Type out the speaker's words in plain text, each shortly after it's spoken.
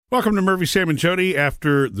Welcome to Murphy, Sam, and Jody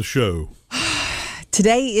after the show.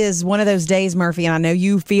 Today is one of those days, Murphy, and I know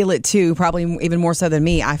you feel it too, probably even more so than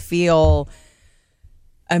me. I feel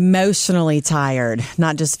emotionally tired,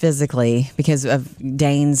 not just physically, because of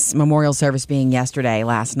Dane's memorial service being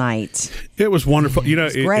last night. It was wonderful. You know,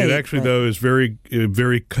 great, it actually, though, is very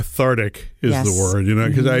cathartic is Yes. the word, you know,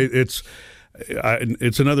 because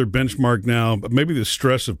it's another benchmark now, but maybe the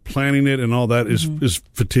stress of planning it and all that is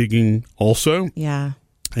fatiguing also. Yeah.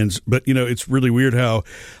 But, you know, it's really weird how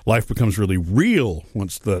life becomes really real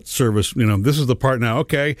once that service, you know, this is the part now,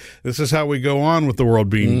 okay, this is how we go on with the world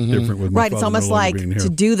being different with my Right. It's father almost no longer like being here. to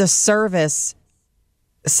do the service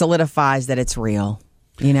solidifies that it's real.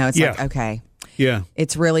 You know, it's like, okay. Yeah.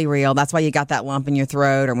 It's really real. That's why you got that lump in your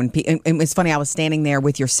throat. Or when and it's funny, I was standing there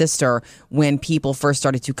with your sister when people first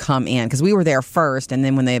started to come in, because we were there first, and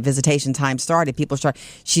then when the visitation time started, people started.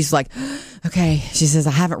 She's like, "Okay," she says,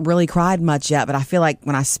 "I haven't really cried much yet, but I feel like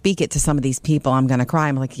when I speak it to some of these people, I'm going to cry."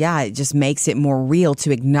 I'm like, "Yeah, it just makes it more real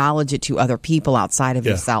to acknowledge it to other people outside of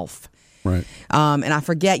yourself." Right.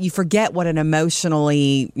 And you forget what an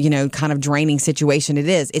emotionally, kind of draining situation it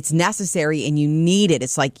is. It's necessary and you need it.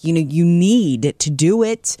 It's like, you need to do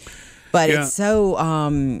it, but it's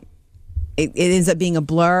so, it ends up being a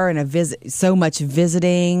blur and so much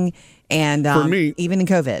visiting and For me, even in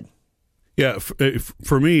COVID. Yeah,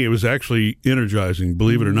 for me, it was actually energizing,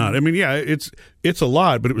 believe it or not. I mean, yeah, it's a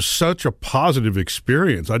lot, but it was such a positive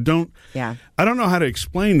experience. I don't know how to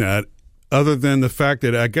explain that, other than the fact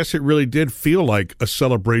that I guess it really did feel like a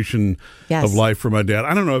celebration of life for my dad.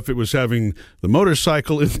 I don't know if it was having the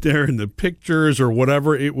motorcycle in there and the pictures or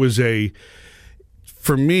whatever. It was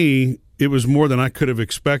for me, it was more than I could have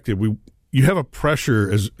expected. You have a pressure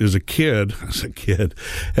as a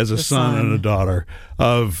son and a daughter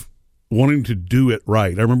of wanting to do it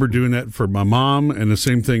right. I remember doing that for my mom, and the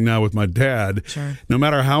same thing now with my dad. Sure. No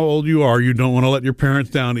matter how old you are, you don't want to let your parents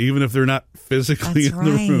down, even if they're not physically in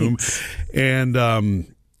the room. And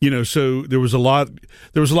so there was a lot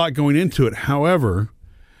going into it. However,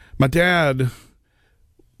 my dad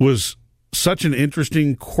was such an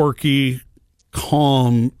interesting, quirky,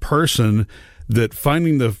 calm person that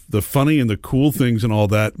finding the funny and the cool things and all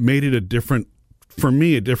that made it a different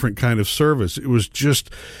kind of service. It was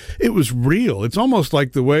real. It's almost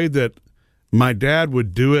like the way that my dad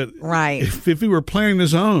would do it, right? If he were playing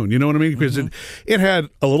his own, you know what I mean? Because it had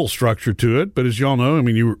a little structure to it, but as y'all know, I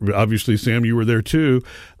mean, you were, obviously, Sam, you were there too.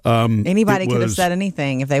 Anybody could have said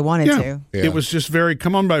anything if they wanted to. Yeah. It was just very,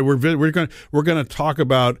 come on by. We're going to talk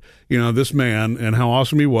about this man and how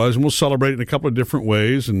awesome he was, and we'll celebrate it in a couple of different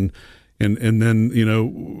ways, and then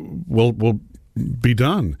we'll be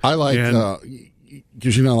done. I like.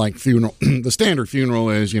 Because, like funeral, the standard funeral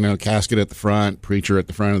is, casket at the front, preacher at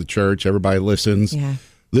the front of the church, everybody listens. Yeah.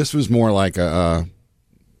 This was more like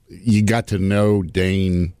you got to know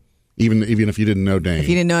Dane, even if you didn't know Dane. If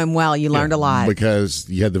you didn't know him well, you learned a lot. Because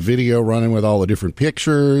you had the video running with all the different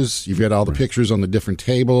pictures. You've got all the pictures on the different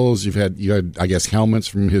tables. You had, I guess, helmets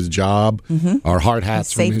from his job, or hard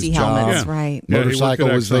hats from his safety job. helmets, right. Motorcycle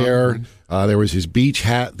was there. There was his beach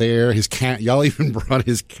hat there. Y'all even brought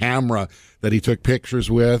his camera that he took pictures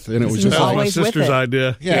with, and it was just like my sister's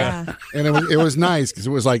idea. Yeah. And it was nice because it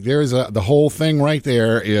was like there's the whole thing right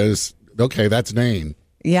there is okay. That's Dane.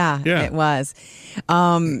 Yeah, it was.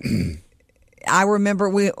 I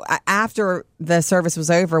remember after the service was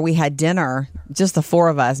over, we had dinner, just the four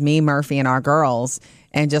of us, me, Murphy, and our girls,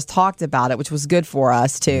 and just talked about it, which was good for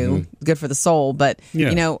us too, good for the soul. But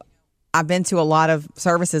I've been to a lot of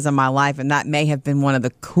services in my life, and that may have been one of the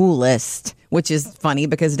coolest, which is funny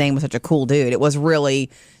because Dane was such a cool dude. It was really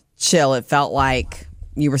chill. It felt like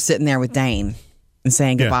you were sitting there with Dane and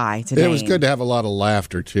saying goodbye to Dane. It was good to have a lot of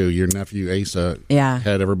laughter, too. Your nephew, Asa,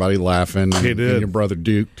 had everybody laughing. He did. And your brother,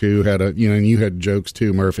 Duke, too, and you had jokes,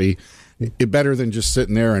 too, Murphy. Better than just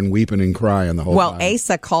sitting there and weeping and crying the whole time. Well,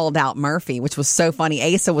 Asa called out Murphy, which was so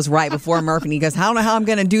funny. Asa was right before Murphy, and he goes, I don't know how I'm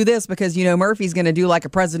going to do this because, Murphy's going to do like a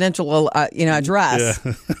presidential, address.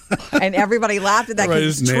 Yeah. And everybody laughed at that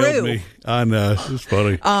because it's true. Me. I know. It's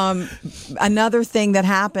funny. Another thing that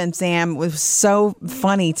happened, Sam, was so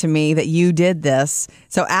funny to me that you did this.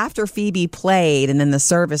 So after Phoebe played and then the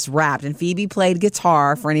service wrapped, and Phoebe played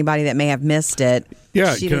guitar for anybody that may have missed it.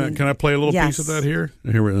 Yeah. Can I play a little piece of that here?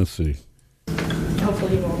 Here, let's see.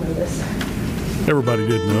 Hopefully you won't know this. Everybody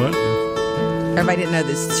did know it. Everybody didn't know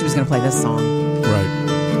this. She was going to play this song. Right.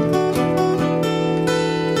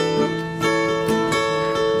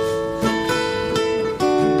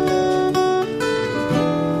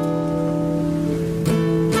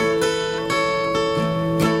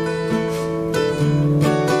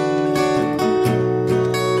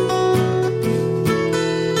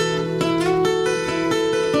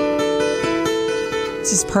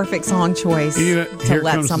 just perfect song choice to Here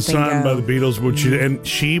let Comes something the Sun go. by the Beatles, and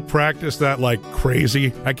she practiced that like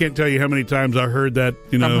crazy. I can't tell you how many times I heard that,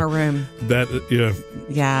 from her room.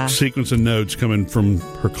 That sequence of notes coming from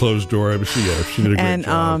her closed door. She did a great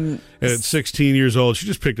job. And at 16 years old, she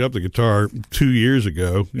just picked up the guitar 2 years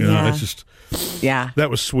ago. It's just that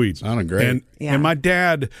was sweet. Sounded great. And my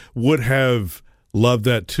dad would have loved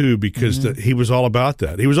that too, because he was all about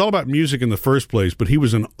that. He was all about music in the first place, but he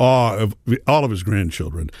was in awe of all of his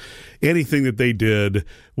grandchildren. Anything that they did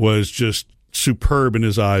was just superb in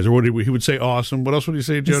his eyes. Or he would say awesome. What else would he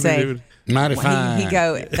say, Jody? Mighty fine. He'd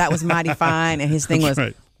go, that was mighty fine, and his thing was,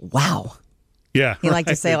 wow. Yeah. He liked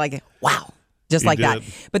to say like, wow. Just like that.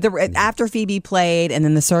 But after Phoebe played and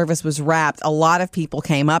then the service was wrapped, a lot of people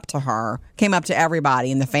came up to everybody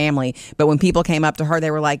in the family. But when people came up to her,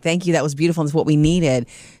 they were like, thank you, that was beautiful. That's what we needed.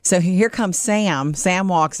 So here comes Sam. Sam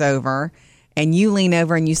walks over, and you lean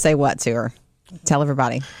over and you say what to her? Tell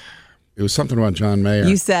everybody. It was something about John Mayer.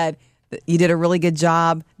 You said, you did a really good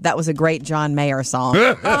job. That was a great John Mayer song.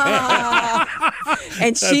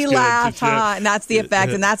 And she laughed, and that's the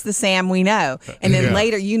effect, and that's the Sam we know. And then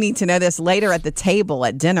later, you need to know this, later at the table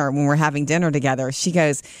at dinner, when we're having dinner together, she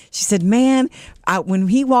said, man, when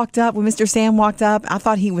Mr. Sam walked up, I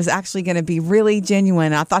thought he was actually going to be really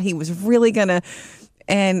genuine. I thought he was really going to,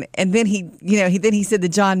 and then he said the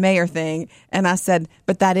John Mayer thing, and I said,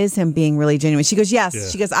 but that is him being really genuine. She goes, yes. Yeah.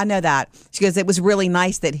 She goes, I know that. She goes, it was really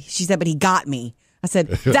nice that, she said, but he got me. I said,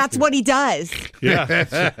 that's what he does. Yeah.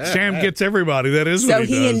 Sam gets everybody. That is what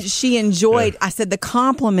he does. She enjoyed, I said, the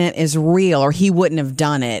compliment is real, or he wouldn't have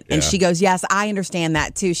done it. And she goes, yes, I understand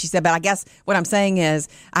that too. She said, but I guess what I'm saying is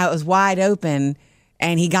I was wide open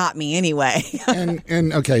and he got me anyway.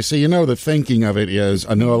 and okay, so the thinking of it is,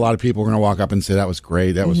 I know a lot of people are going to walk up and say, that was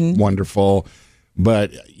great, that was wonderful.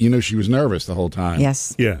 But, she was nervous the whole time.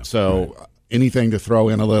 Yes. Yeah. So anything to throw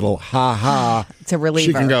in a little ha-ha. To relieve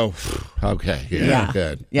her. She can go, okay,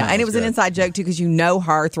 good. Yeah, and it was an inside joke, too, because you know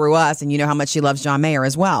her through us, and you know how much she loves John Mayer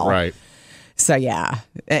as well. Right. So, yeah,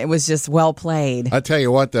 it was just well played. I tell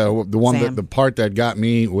you what, though, the part that got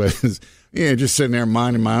me was... just sitting there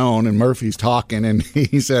minding my own, and Murphy's talking, and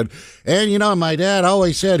he said, and my dad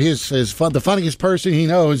always said the funniest person he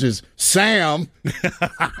knows is Sam.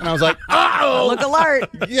 And I was like, oh! Look alert.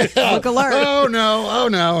 Yeah. Look alert. Oh,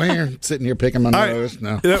 no. Here, sitting here picking my nose.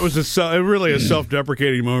 No. That was really a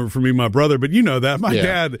self-deprecating moment for me, my brother, but you know that. My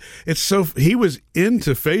dad, he was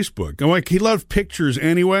into Facebook. Like, he loved pictures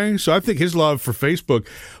anyway, so I think his love for Facebook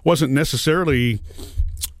wasn't necessarily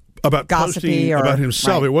about posting about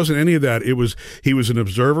himself. Right. It wasn't any of that. He was an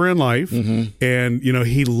observer in life, and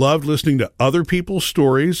he loved listening to other people's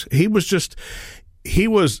stories. He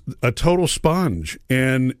was a total sponge,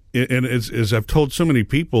 and as I've told so many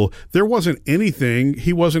people, there wasn't anything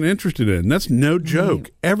he wasn't interested in. That's no joke.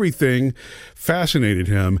 Mm-hmm. Everything fascinated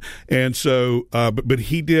him, and so but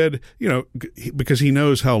he did, because he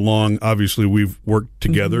knows how long obviously we've worked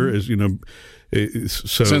together as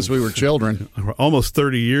So, since we were children, almost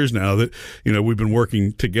 30 years now that we've been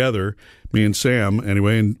working together, me and Sam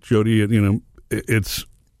anyway, and Jody.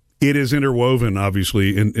 It is interwoven,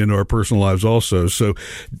 obviously, in our personal lives also. So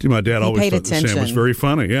my dad always thought that Sam was very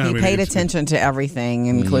funny. Yeah, he paid attention to everything,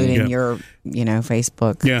 including your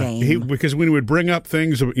Facebook game. Because when he would bring up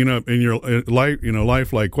things in your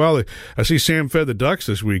life, like, well, I see Sam fed the ducks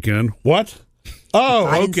this weekend. What?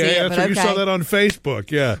 Oh, okay. That's you saw that on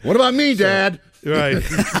Facebook. Yeah. What about me, Dad? Right.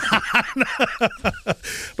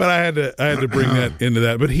 But I had to bring that into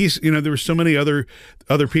that. But there were so many other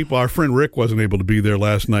people. Our friend Rick wasn't able to be there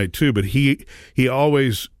last night too, but he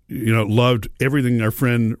always loved everything our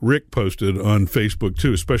friend Rick posted on Facebook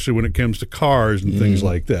too, especially when it comes to cars and things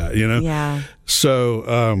like that. Yeah.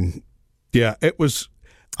 So it was.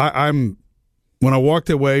 When I walked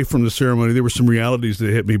away from the ceremony, there were some realities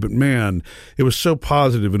that hit me, but man, it was so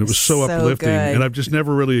positive and it was so uplifting. Good. And I've just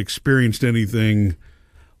never really experienced anything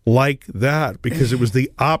like that, because it was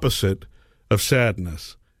the opposite of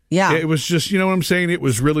sadness. Yeah. It was just, what I'm saying? It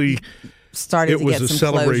was really... Started to get some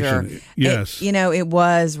celebration. Closure. Yes. It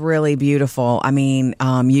was really beautiful. I mean,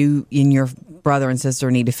 you and your brother and sister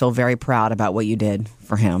need to feel very proud about what you did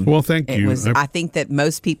for him. Well, thank you. I think that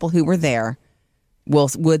most people who were there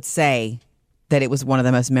would say that it was one of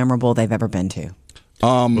the most memorable they've ever been to.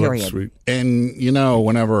 Period. Sweet. And,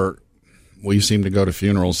 whenever we seem to go to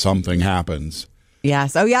funerals, something happens.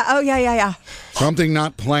 Yes. Oh, yeah. Something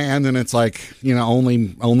not planned, and it's like,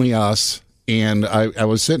 only us. And I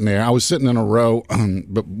was sitting there. I was sitting in a row,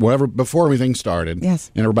 but before everything started. Yes.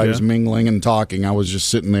 And everybody was mingling and talking. I was just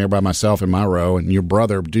sitting there by myself in my row, and your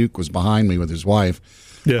brother, Duke, was behind me with his wife.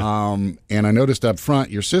 Yeah. And I noticed up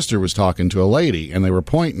front your sister was talking to a lady, and they were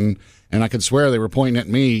pointing, and I could swear they were pointing at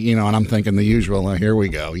me, you know, and I'm thinking the usual, here we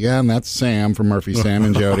go. Yeah, and that's Sam from Murphy, Sam,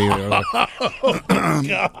 and Jody.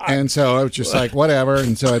 And so I was just like, whatever.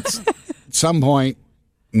 And so at some point,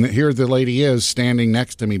 here the lady is standing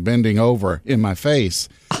next to me, bending over in my face.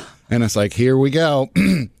 And it's like, here we go.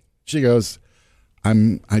 She goes,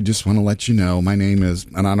 I just want to let you know, my name is,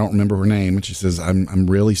 and I don't remember her name, and she says, I'm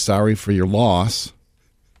really sorry for your loss.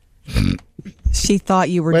 She thought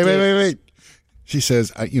you were Wait. She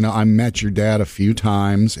says, I met your dad a few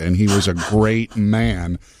times, and he was a great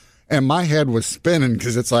man. And my head was spinning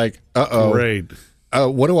because it's like, uh-oh. Great.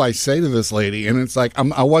 What do I say to this lady? And it's like,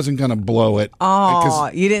 I wasn't going to blow it. Oh,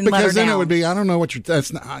 you didn't let her Because then down. it would be, I don't know what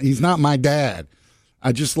he's not my dad.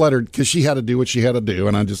 I just let her, because she had to do what she had to do,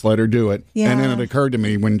 and I just let her do it. Yeah. And then it occurred to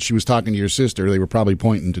me when she was talking to your sister, they were probably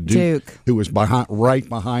pointing to Duke. Who was right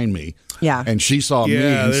behind me. Yeah. And she saw me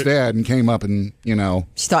instead and came up and,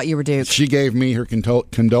 She thought you were Duke. She gave me her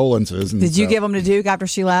condolences. And Did you give them to Duke after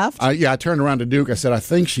she left? I turned around to Duke. I said, I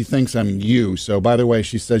think she thinks I'm you. So, by the way,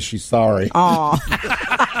 she says she's sorry. Oh.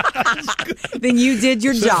 Then you did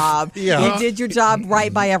your job. Yeah. You did your job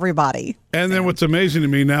right by everybody. And then what's amazing to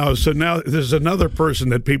me now is, so now there's another person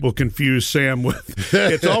that people confuse Sam with.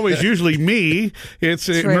 It's always usually me. It's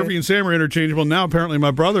Murphy and Sam are interchangeable. Now apparently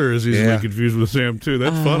my brother is easily confused with Sam too.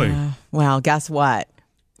 That's funny. Well, guess what?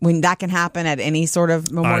 When that can happen at any sort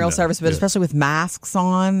of memorial service, but especially with masks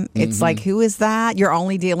on, it's like, who is that? You're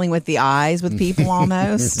only dealing with the eyes with people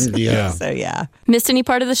almost. Yeah. So, yeah. Missed any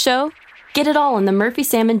part of the show? Get it all on the Murphy,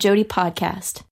 Sam, and Jody podcast.